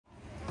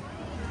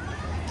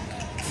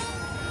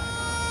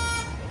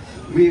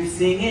We're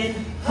singing,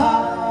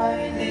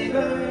 hi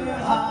neighbor,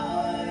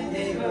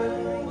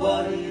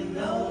 what do you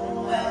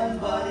know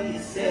and what do you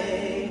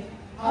say?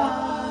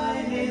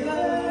 Hi neighbor,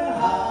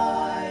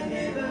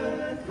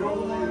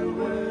 throw your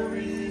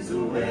worries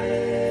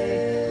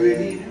away. We're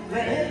here to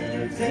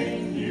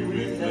entertain you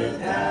with the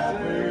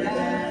Dapper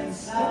Dans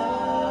style.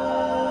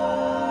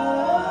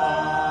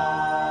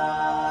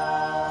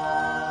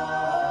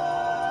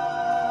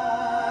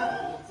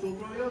 So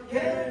throw your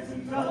cares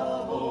and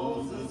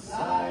troubles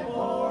aside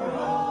for a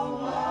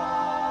while.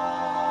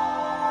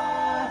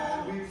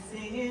 We're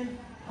singing,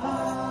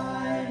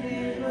 hi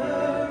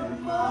neighbor,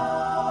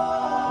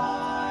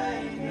 my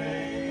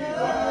neighbor.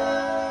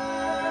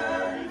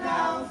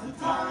 Now's the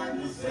time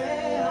to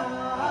say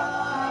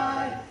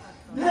hi.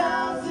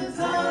 Now's the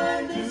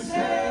time to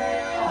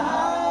say hi.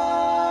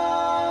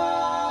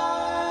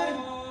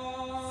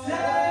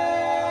 Say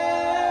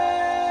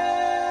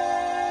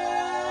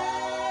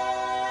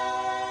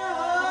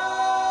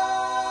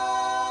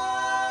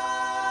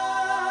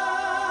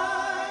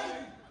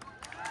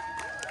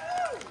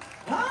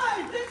hi,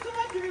 thanks so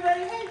much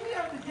everybody. Hey, we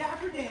are the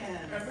Dapper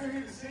Dans. And we're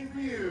here to sing for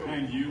you.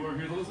 And you are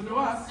here to listen to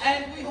us.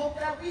 And we hope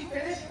that we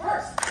finish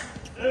first.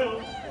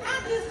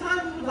 At this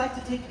time, we would like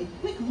to take a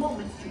quick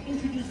moment to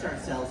introduce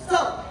ourselves.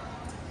 So,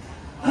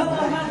 hello,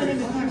 my name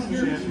is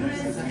Drew.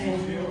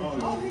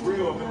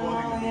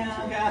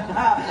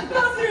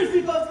 No,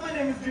 seriously, folks, my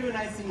name is Drew and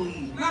I sing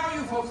lead. Now,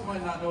 you folks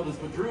might not know this,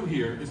 but Drew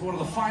here is one of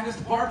the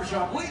finest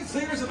barbershop lead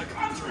singers in the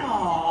country.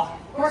 Aww.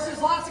 Of course,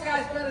 there's lots of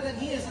guys better than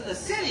he is in the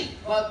city,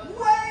 but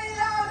way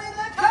out in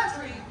the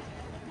country.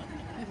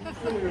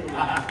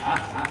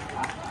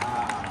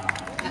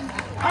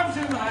 I'm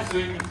Jim and I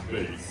sing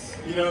bass.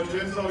 You know,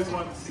 Jim's always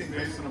wanted to sing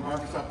bass in a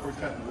barbershop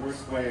quartet in the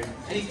worst way.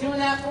 And he's doing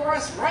that for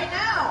us right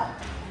now.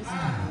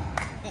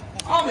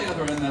 On the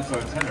other end, that's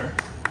our tenor.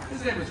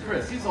 His name is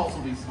Chris. He's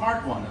also the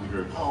smart one in the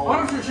group. Oh. Why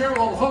don't you share with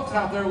all the folks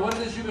out there what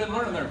it is you've been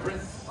learning there,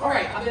 Chris? All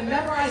right, I've been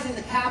memorizing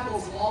the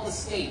capitals of all the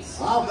states.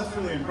 Wow, that's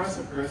really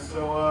impressive, Chris.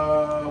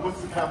 So,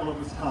 what's the capital of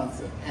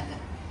Wisconsin?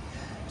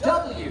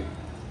 W.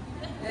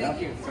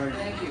 Thank Yep, you. sorry.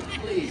 Thank you.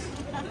 Please.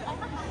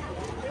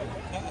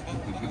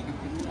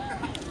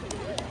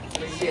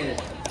 Appreciate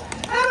it.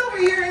 And over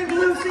here in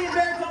blue, singing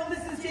baritone,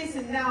 this is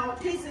Jason. Now,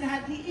 Jason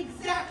had the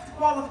exact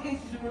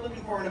qualifications we were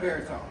looking for in a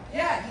baritone.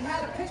 Yeah, he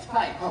had a pitch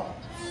pipe. Oh.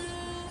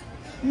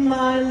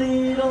 My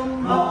little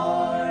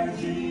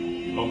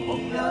Margie,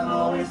 I'm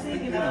always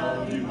thinking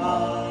of you,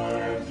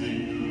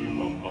 Margie.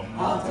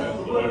 I'll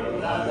tell the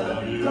world I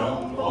love you,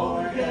 don't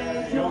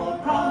forget your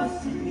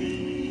promise to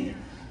me.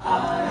 I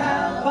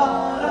have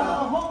bought a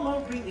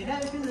Hallmark ring and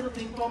every little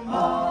thing for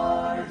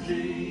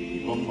Margie.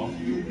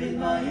 You've been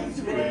my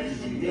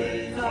inspiration,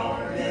 days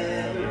are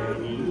never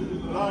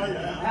blue.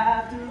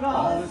 After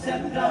all is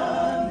said and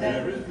done,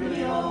 there is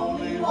really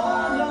only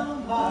one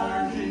of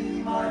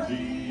Margie,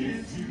 Margie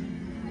is you.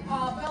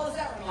 Fellas,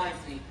 that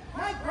reminds me.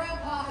 My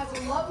grandpa has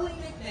a lovely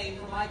nickname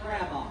for my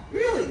grandma.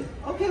 Really?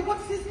 Okay,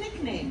 what's his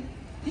nickname?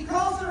 He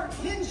calls her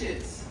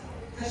Hinges,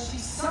 because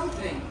she's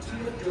something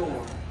to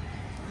adore.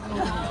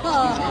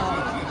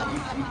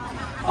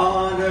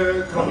 On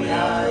her Coney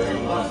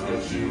Island, watch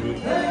what she would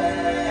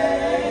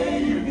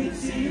play. You can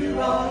see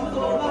her on the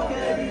boardwalk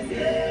every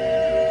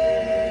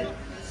day.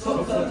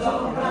 Soap suds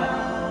all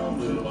around,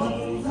 little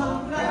bubbles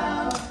on the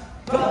ground.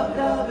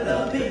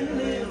 Rub-a-dub-a-dub in the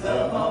lids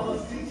of all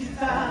those things you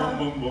found.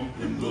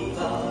 Dimples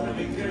on her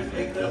fingers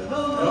make the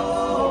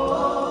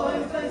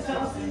noise. Like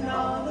bouncing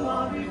on the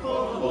laundry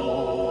for the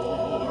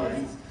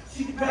boys.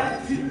 She could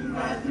gratitude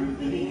right through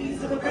the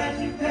knees of a brand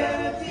new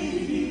pair of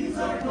TVs.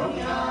 Our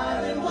Coney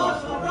Island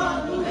wash will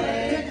run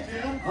away.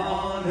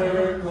 On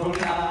her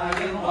Coney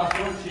Island wash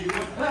where she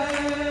would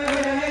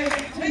play.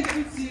 You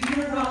could see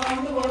her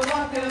on the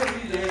boardwalk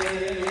every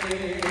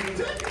day.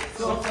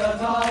 Soap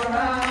suds all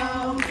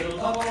around, little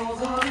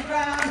bubbles on the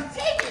ground.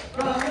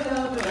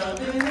 Rub-a-dub-a-dub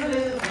in the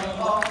middle of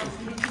all the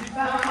things she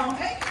found.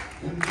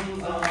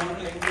 Dimples on her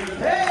fingers,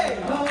 hey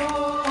ho!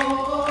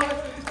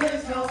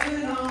 Place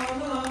bouncing on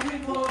the laundry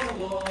for the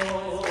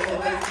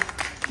boys.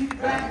 She could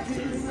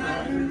gratitude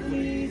right through the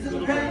knees of a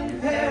brand new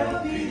pair of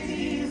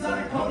PTs.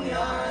 Our Coney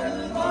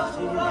Island wash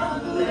will run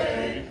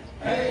away.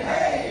 Hey,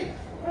 hey!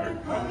 Our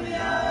Coney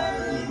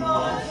Island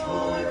wash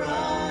will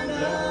run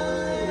away.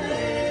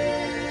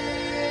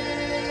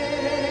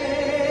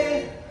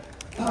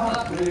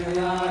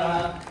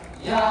 Pa-pa-yada,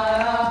 yada,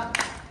 yada.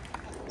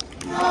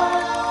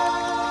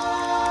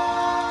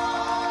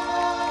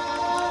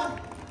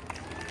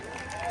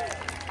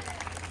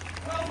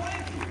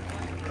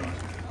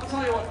 I'll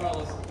tell you what,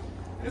 fellas.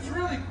 It's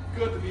really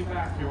good to be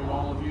back here with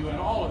all of you and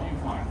all of you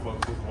fine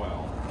folks as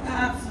well.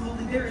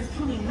 Absolutely, there is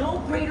truly no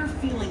greater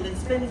feeling than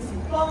spending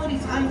some quality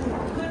time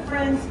with good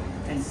friends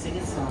and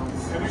singing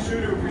songs. And we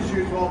sure do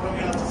appreciate you all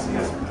coming out to see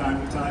us from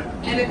time to time.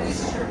 And if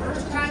this is your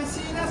first time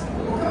seeing us,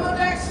 we're coming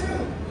back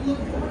soon. We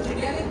look forward to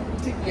getting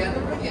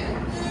together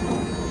again.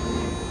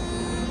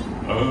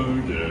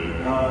 Again.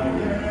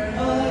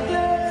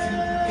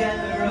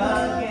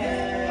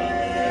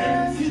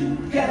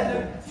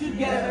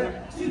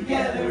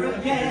 Together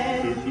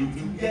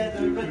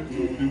again.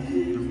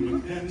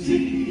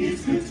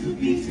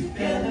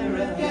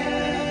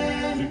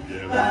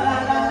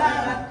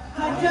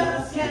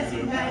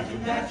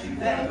 that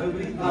you've ever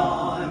been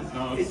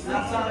gone. It's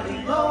not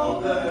starting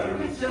over,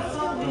 it's just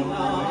going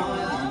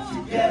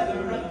on.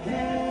 Together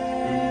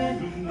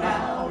again,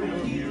 now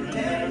we're here and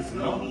there's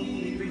no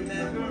need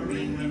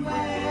remembering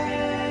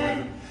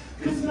when.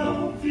 'Cause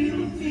no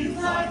feeling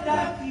feels like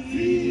that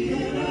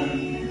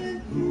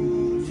feeling.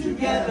 Ooh,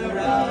 together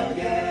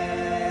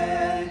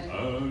again.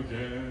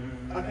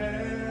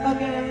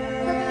 Again.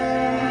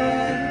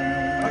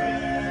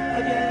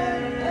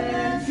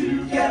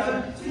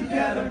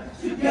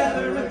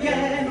 Together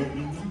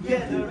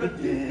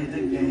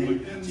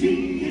again.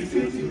 Gee, it's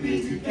good to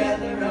be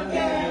together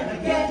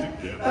again.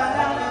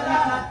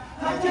 Ba-da-da-da.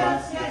 I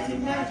just can't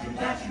imagine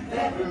that you've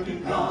ever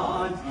been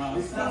gone.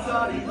 It's not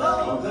starting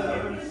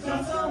over, it's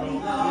just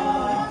going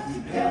on.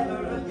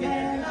 Together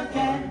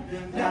again.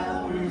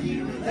 Now we're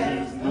here and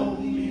there's no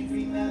need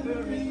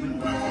remembering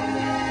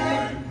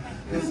when.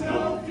 'Cause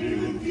no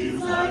feeling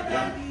feels like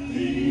that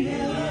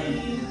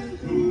feeling.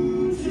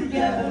 Ooh,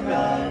 together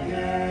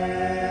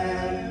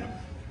again.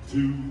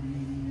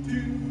 Together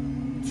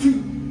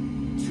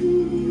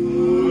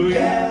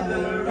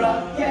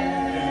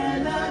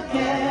again.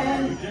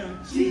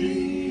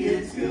 Gee,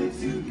 it's good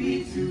to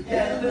be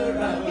together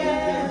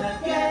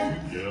again.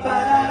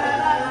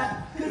 Ba-da-da-da.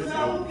 'Cause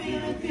no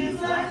feeling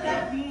feels like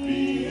that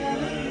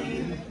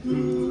feeling.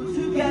 Ooh,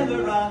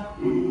 together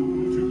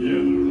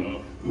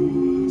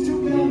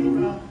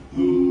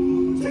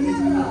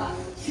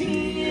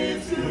Gee,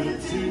 it's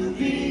good to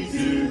be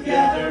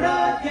together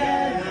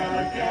again.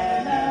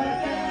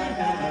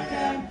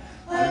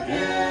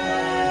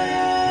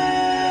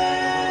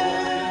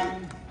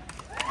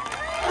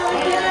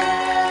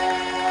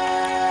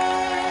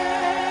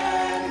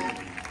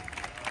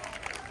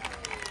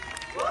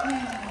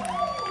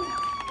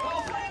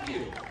 Well, thank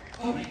you.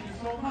 Thank you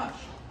so much.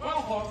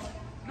 Well, folks,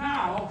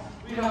 now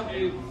we have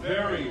a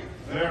very,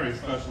 very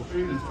special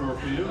treat in store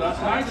for you. That's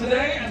right,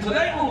 today and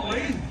today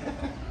only,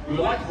 we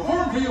would like to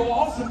perform for you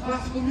all some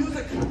classical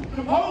music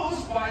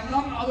composed by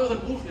none other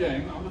than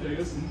Wolfgang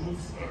Amadeus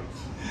Mozart.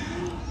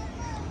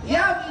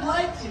 Yeah, we'd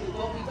like to,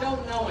 but we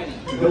don't know any.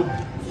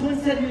 So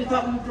instead we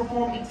thought we would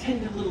perform a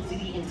tender little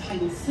ditty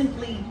entitled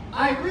simply,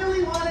 I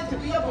really wanted to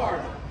be a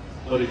barber.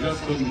 But he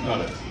just couldn't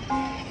cut it.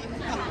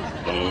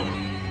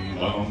 Bum,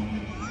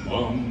 bum,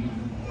 bum.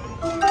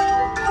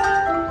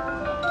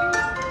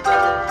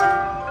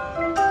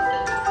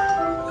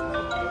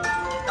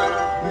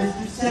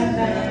 Mr.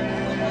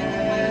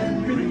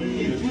 Sandman, bring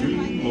me a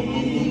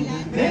dream.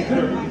 Make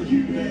her the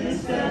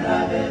cutest that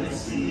I've ever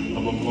seen.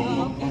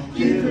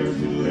 Give her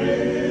 2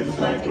 lips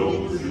like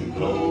roses and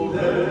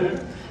clover.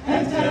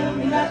 And tell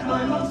me that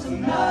my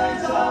lonesome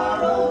nights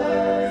are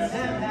over.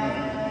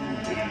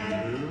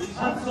 Sandman,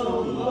 I'm so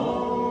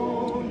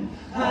alone.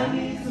 I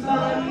need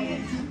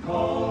somebody to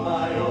call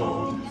my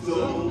own.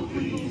 So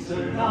please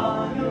turn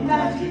on your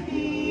magic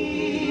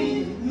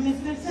beam.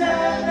 Mr.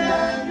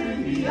 Sandman,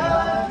 bring me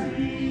a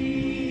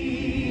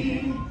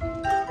dream.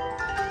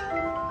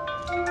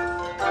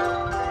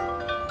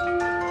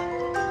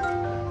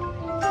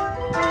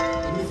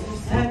 Mr.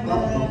 Sandman,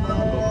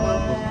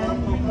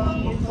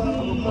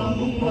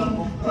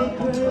 make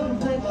her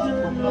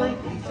complexion like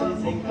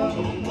peaches and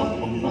cream.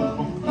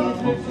 Give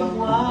her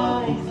 2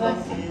 eyes like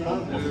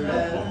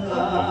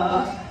Cinderella.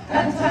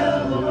 And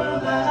tell the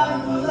world that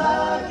I'm a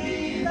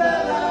lucky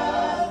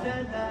fella.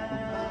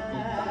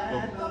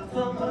 Sandman,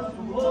 so much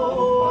to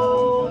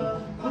hold.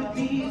 Could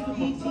be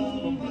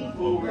 18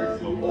 before we're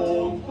so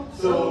old.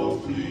 So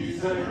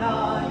please turn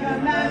on your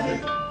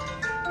magic.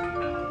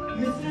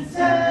 Mr.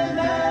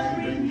 Sandman,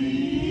 bring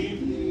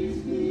me,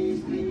 please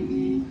bring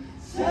me.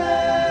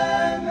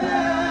 Sandman,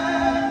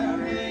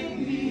 bring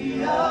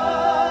me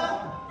up.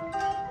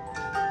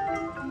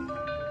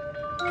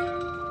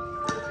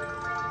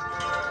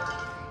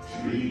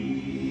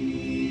 Dream.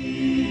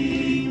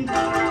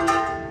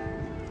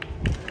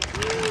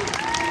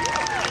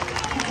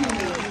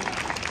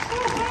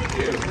 Thank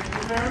you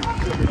very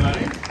much,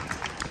 everybody.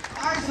 I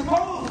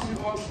suppose you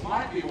folks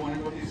might be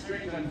wondering what these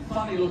strange and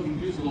funny-looking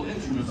musical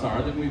instruments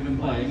are that we've been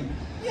playing.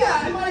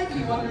 Yeah, I might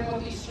be wondering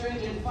what these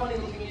strange and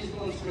funny-looking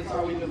musical instruments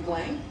are we've been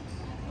playing.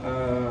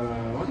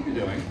 What are you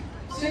doing?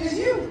 Same as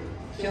you.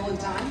 Killing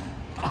time.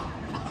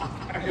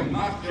 I am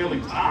not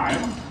killing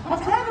time.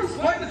 I'm trying to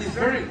explain to these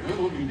very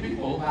good-looking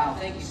people. Wow,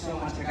 thank you so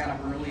much. I got up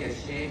early, I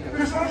shaved.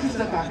 Chris, why don't you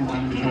step back in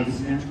line and try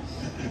this again?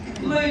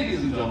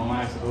 Ladies and gentlemen,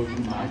 I suppose you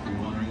might be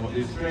wondering what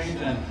these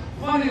strange and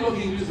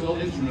funny-looking musical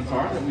instruments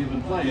are that we've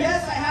been playing.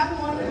 Yes, I have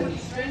been wondering what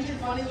these strange and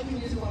funny-looking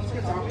musical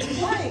instruments are we've been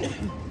playing.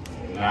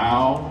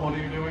 Now, what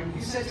are you doing?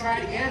 You said try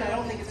it again. I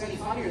don't think it's any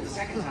funnier the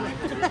second time.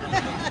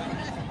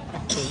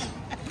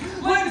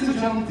 Ladies and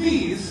gentlemen,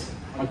 these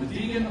are the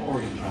Deegan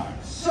organ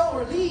chimes. So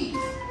are these.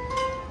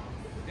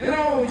 You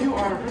know, you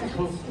are very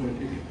close to an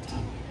idiot.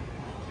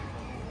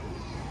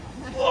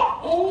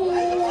 Oh!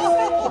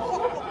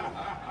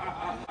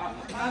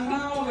 And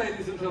now,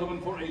 ladies and gentlemen,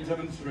 for a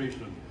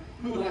demonstration.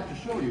 We would like to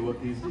show you what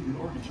these Deegan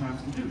organ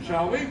chimes can do,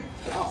 shall we?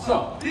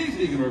 So, these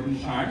Deegan organ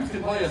chimes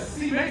can play a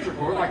C major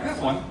chord like this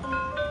one.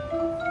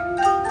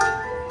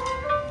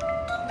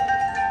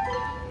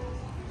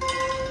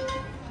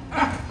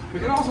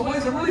 also play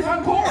some really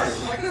fun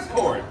chords, like this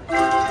chord.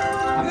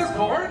 And this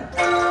chord.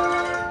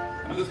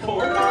 And this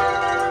chord.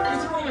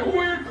 And some really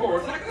weird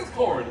chords, like this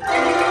chord.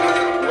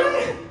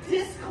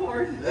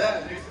 Discord.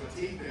 That makes the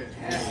teeth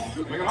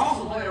in. We can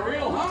also play a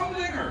real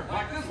humdinger,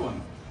 like this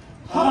one.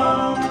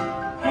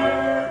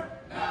 Humdinger.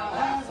 Now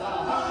that's a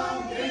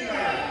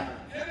humdinger.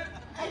 Get it?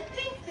 I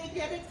think they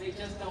get it. They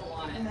just don't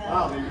want it.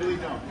 Wow, they really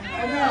don't.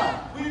 And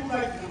now, we would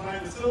like to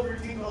combine the silver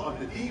tinkle of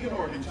the Deegan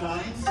organ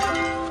chimes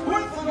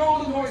With the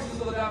golden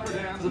voices of the Dapper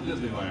Dans of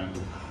Disneyland.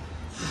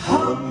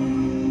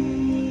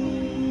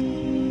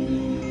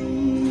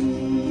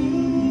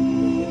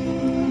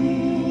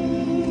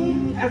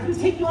 As we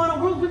take you on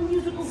a whirlwind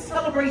musical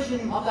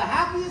celebration Of the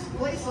happiest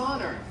place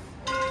on earth.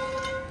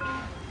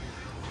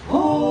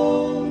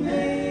 Oh,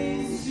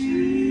 Main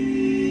Street.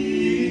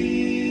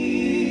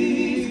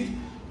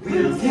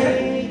 We'll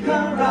take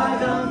a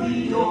ride on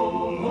the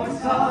old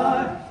horse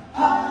car.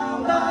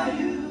 I'll buy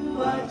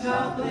you a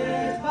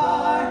chocolate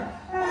bar,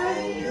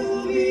 and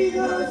you'll be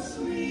the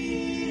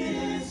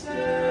sweetest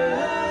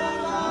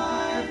girl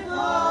I've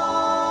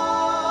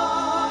thought.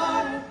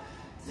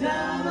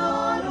 Down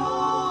on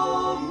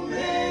old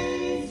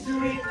Main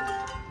Street.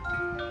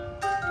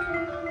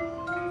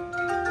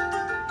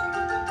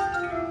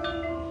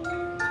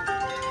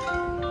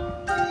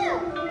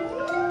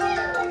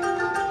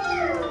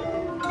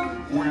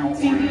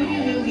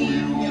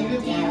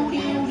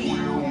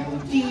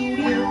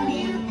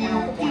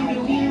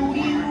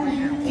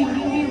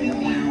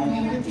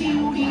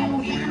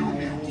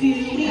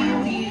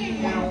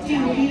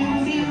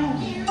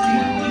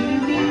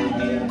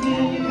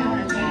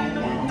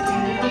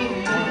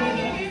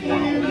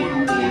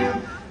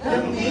 The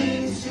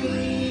Main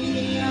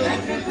Street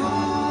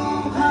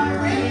Electrical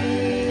Parade.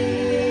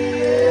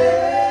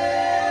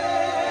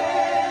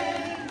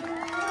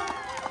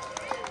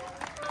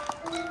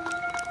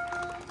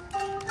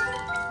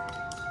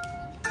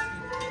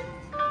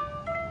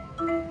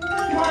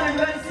 Come on,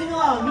 everybody, sing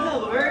along. You know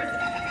the words.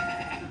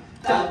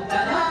 Da da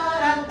da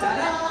da da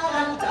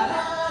da da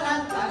da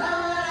da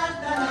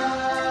da.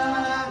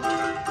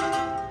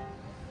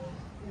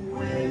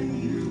 When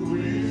you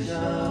wish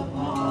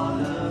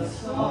upon a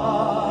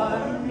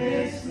star,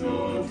 makes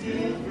no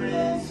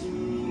difference who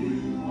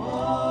you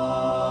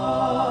are.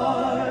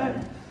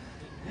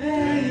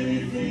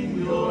 Anything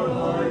your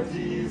heart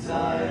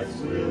desires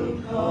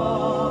will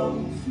come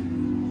to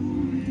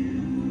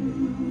you.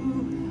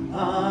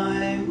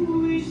 I'm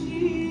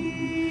wishing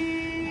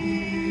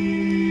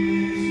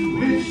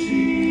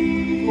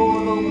for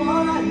the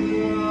one I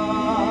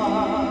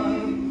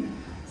love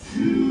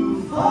to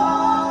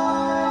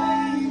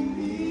find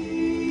me.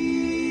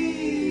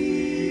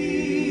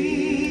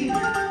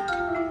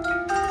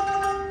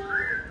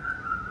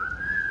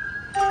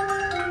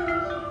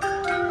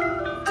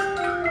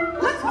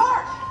 Let's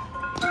march.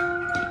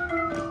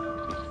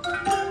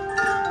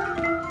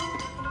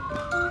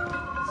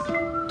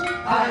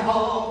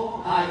 Hi-ho,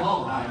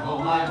 hi-ho, hi-ho,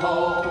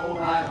 hi-ho,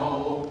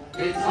 hi-ho,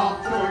 it's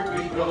off to work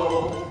we go.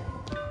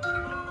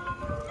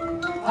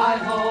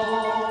 Hi-ho,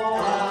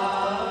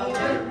 a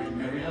very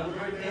merry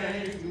birthday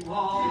to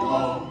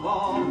all,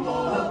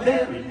 a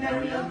very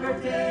merry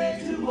birthday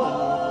to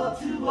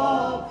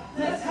all.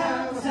 Let's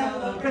have a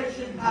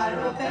celebration, hire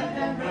a band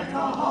and rent a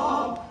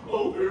hall.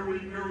 Oh,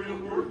 very merry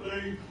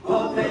birthday.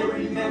 A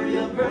very merry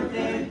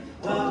birthday,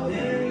 a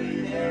very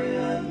merry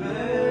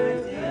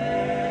birthday.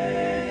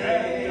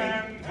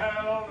 And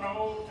tell no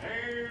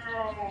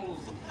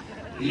tales.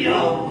 Yo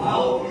ho,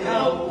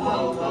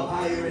 a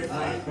pirate's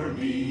life for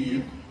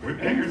me. With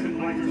beggars and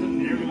bikers and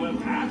nearly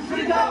left hands.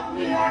 Drink up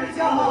me hearty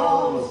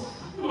hoes.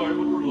 I would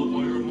love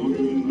my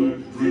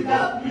emotions Drink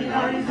up me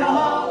hearty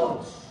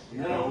hoes.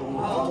 Yo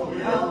ho,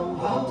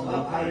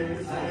 a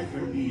pirate's life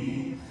for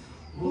me.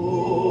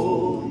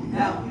 Oh,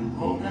 now you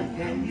own a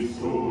candy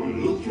store.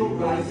 Look, you're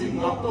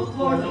rising off the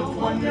floor. No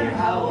wonder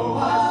how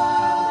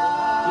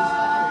high.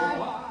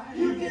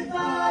 You can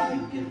fly,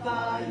 you can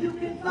fly, you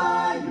can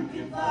fly, you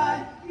can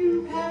fly,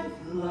 you can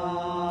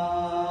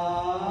fly.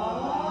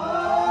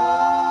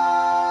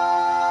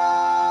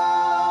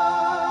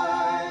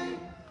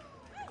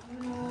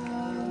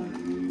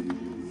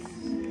 Alice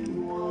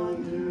in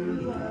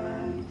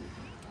Wonderland,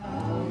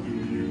 how do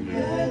you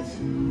get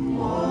to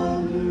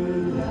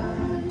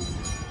Wonderland?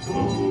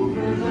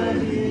 Over the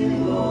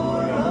hill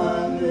or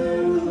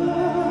underland,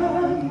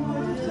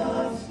 or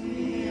just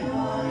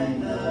behind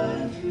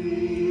the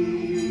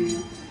tree,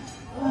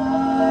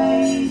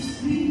 I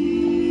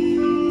see.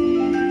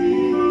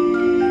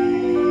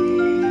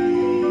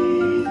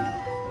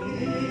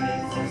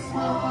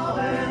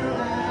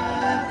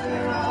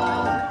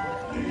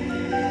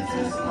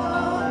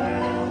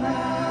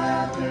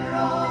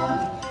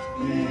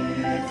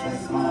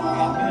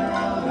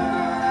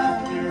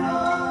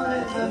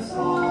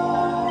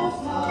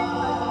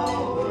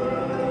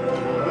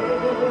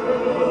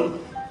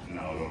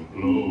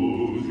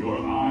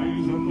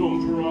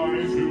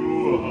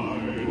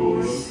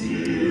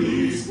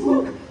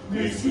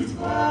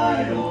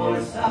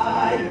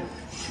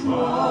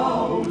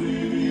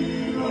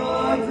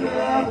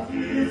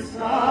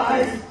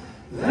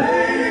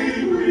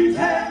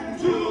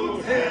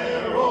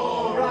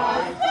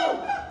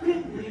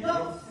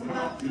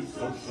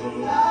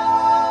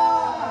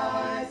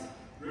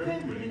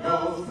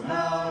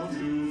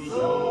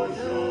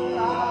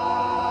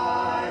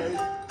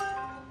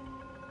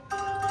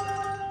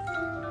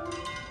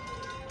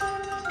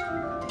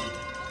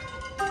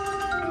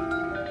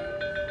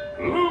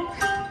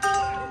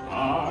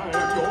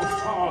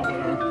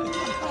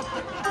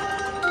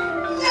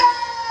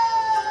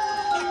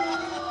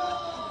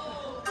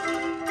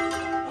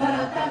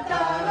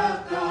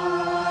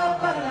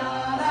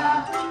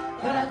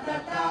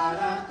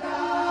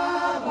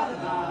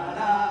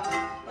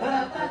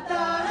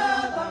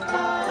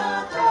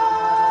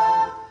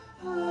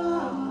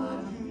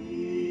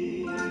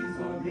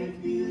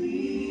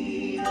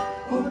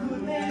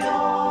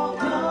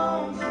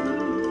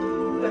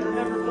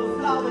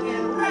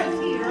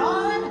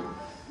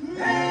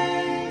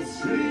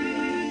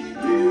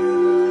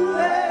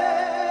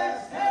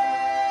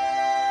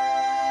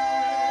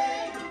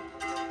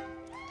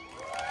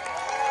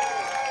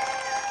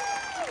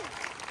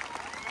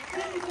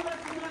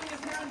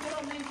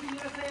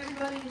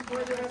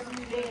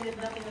 today, and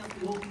if nothing else,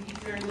 we hope you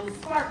keep sharing those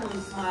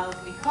sparkling smiles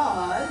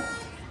because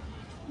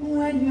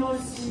when you're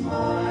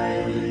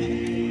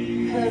smiling,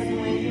 'cause